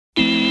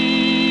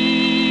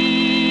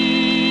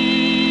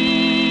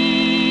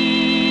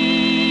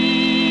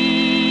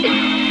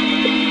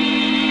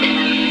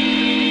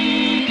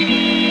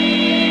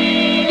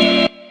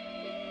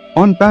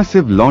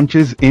ONPASSIVE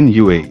launches in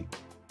UAE.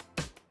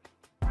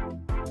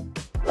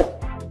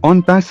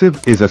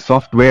 ONPASSIVE is a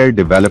software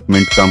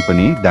development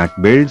company that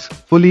builds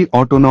fully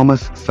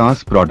autonomous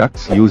SaaS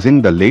products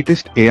using the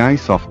latest AI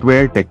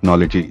software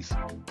technologies.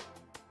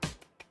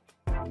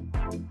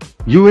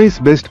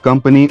 US-based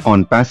company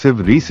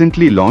ONPASSIVE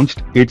recently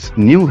launched its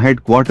new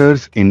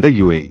headquarters in the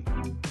UAE.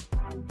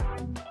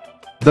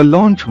 The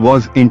launch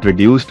was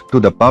introduced to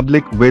the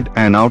public with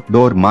an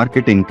outdoor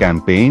marketing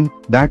campaign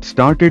that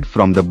started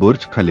from the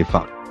Burj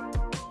Khalifa,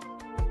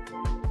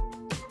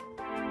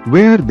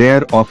 where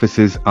their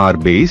offices are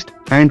based,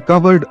 and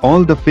covered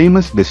all the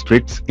famous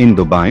districts in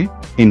Dubai,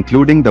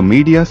 including the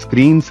media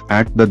screens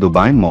at the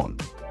Dubai Mall.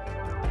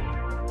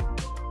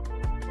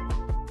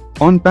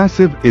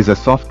 ONPASSIVE is a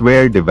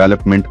software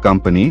development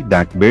company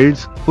that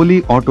builds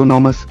fully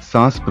autonomous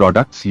SaaS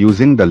products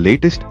using the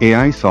latest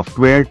AI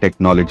software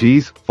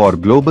technologies for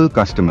global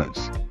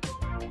customers.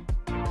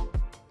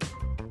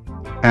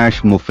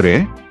 Ash Mufre,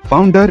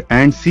 founder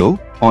and CEO,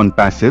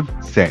 ONPASSIVE,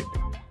 said,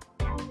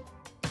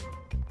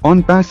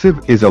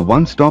 "ONPASSIVE is a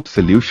one-stop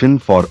solution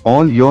for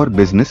all your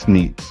business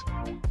needs.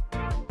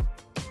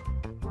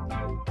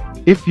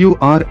 If you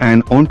are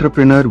an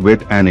entrepreneur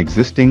with an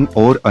existing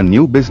or a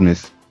new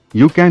business,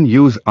 you can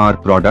use our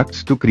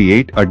products to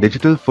create a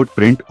digital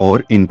footprint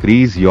or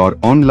increase your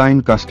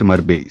online customer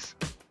base."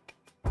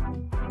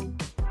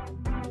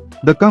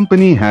 The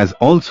company has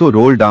also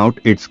rolled out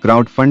its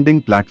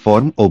crowdfunding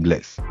platform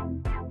OBLESS.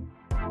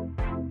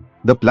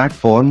 The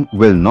platform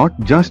will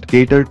not just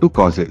cater to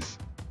causes,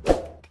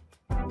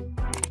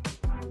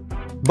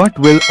 but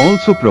will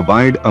also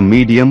provide a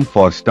medium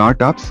for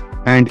startups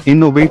and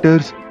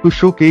innovators to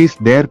showcase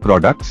their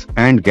products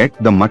and get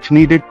the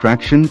much-needed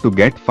traction to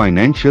get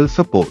financial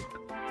support.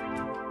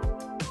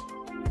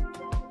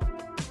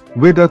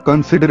 With a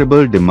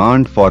considerable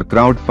demand for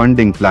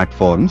crowdfunding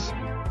platforms,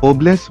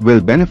 OBLESS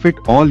will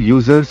benefit all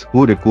users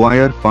who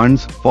require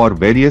funds for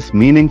various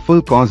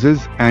meaningful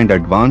causes and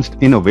advanced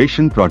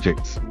innovation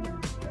projects.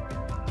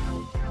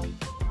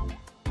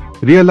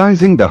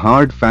 Realizing the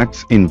hard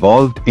facts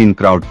involved in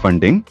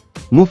crowdfunding,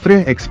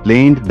 Mufre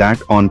explained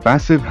that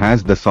ONPASSIVE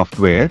has the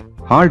software,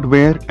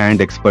 hardware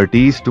and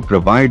expertise to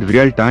provide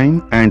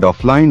real-time and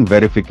offline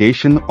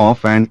verification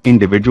of an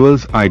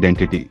individual's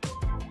identity,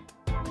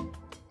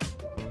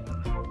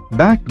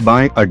 backed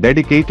by a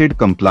dedicated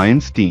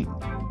compliance team.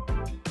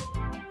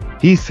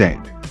 He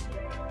said,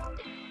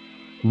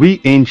 "We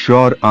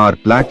ensure our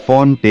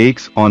platform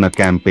takes on a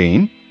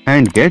campaign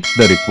and gets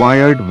the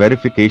required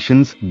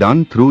verifications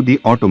done through the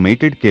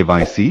automated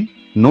KYC,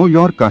 Know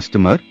Your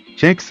Customer,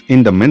 checks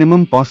in the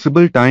minimum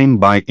possible time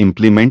by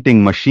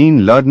implementing machine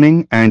learning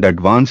and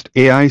advanced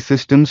AI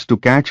systems to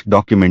catch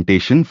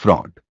documentation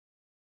fraud,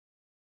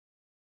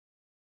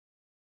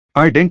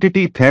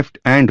 identity theft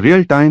and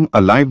real-time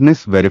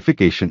aliveness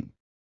verification."